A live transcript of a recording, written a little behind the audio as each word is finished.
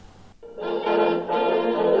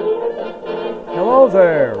Hello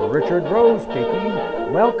there, Richard Rose speaking.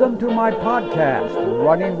 Welcome to my podcast,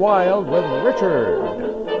 Running Wild with Richard.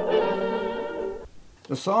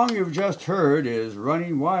 The song you've just heard is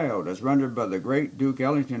Running Wild, as rendered by the great Duke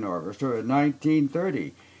Ellington Orchestra in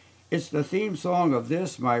 1930. It's the theme song of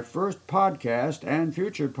this, my first podcast and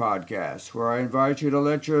future podcasts, where I invite you to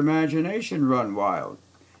let your imagination run wild.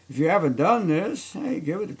 If you haven't done this, hey,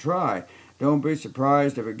 give it a try. Don't be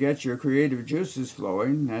surprised if it gets your creative juices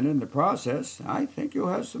flowing, and in the process, I think you'll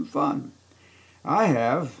have some fun. I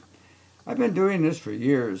have. I've been doing this for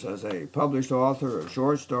years as a published author of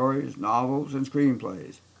short stories, novels, and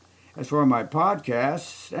screenplays. As for my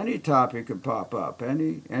podcasts, any topic could pop up,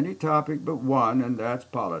 any topic but one, and that's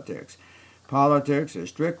politics. Politics is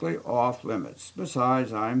strictly off limits.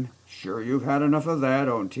 Besides, I'm sure you've had enough of that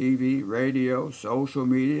on TV, radio, social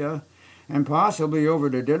media, and possibly over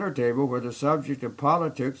the dinner table where the subject of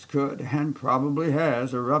politics could and probably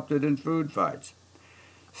has erupted in food fights.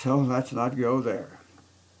 So let's not go there.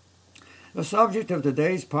 The subject of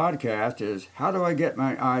today's podcast is, how do I get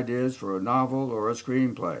my ideas for a novel or a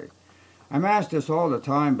screenplay? I'm asked this all the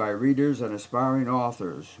time by readers and aspiring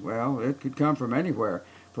authors. Well, it could come from anywhere.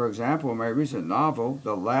 For example, my recent novel,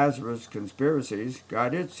 The Lazarus Conspiracies,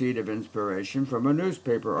 got its seed of inspiration from a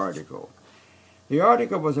newspaper article. The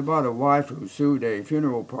article was about a wife who sued a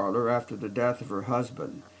funeral parlor after the death of her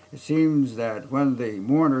husband. It seems that when the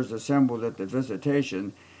mourners assembled at the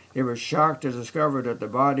visitation, they were shocked to discover that the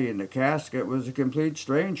body in the casket was a complete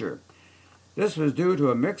stranger. This was due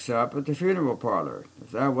to a mix-up at the funeral parlor.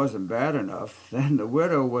 If that wasn't bad enough, then the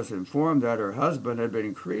widow was informed that her husband had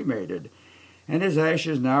been cremated, and his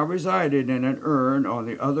ashes now resided in an urn on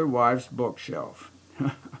the other wife's bookshelf.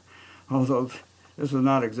 Although this was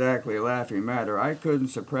not exactly a laughing matter, I couldn't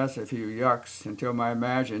suppress a few yucks until my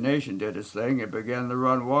imagination did its thing and began to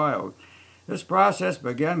run wild. This process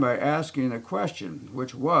began by asking a question,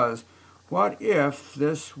 which was, what if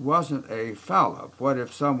this wasn't a foul-up? What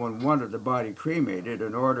if someone wanted the body cremated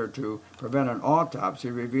in order to prevent an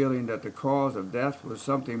autopsy revealing that the cause of death was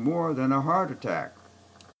something more than a heart attack?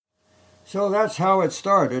 So that's how it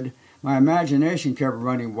started. My imagination kept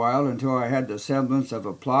running wild until I had the semblance of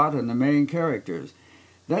a plot and the main characters.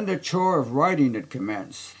 Then the chore of writing it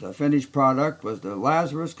commenced. The finished product was The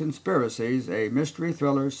Lazarus Conspiracies, a mystery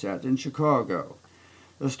thriller set in Chicago.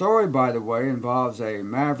 The story, by the way, involves a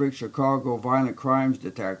maverick Chicago violent crimes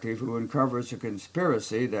detective who uncovers a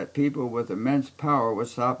conspiracy that people with immense power would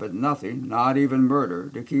stop at nothing, not even murder,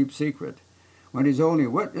 to keep secret. When his only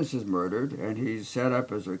witness is murdered, and he's set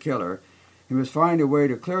up as a killer, he must find a way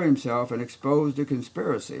to clear himself and expose the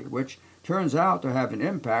conspiracy, which turns out to have an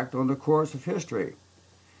impact on the course of history.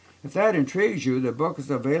 If that intrigues you, the book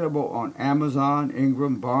is available on Amazon,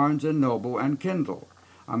 Ingram, Barnes & Noble, and Kindle.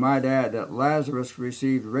 I might add that Lazarus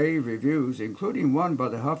received rave reviews, including one by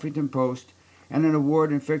the Huffington Post and an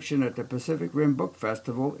award in fiction at the Pacific Rim Book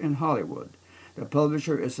Festival in Hollywood. The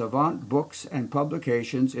publisher is Savant Books and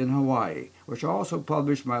Publications in Hawaii, which also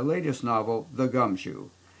published my latest novel, The Gumshoe.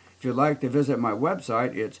 If you'd like to visit my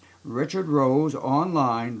website, it's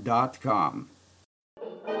richardroseonline.com.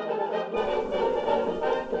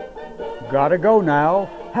 Gotta go now.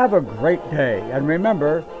 Have a great day, and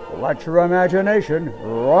remember, let your imagination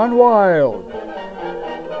run wild.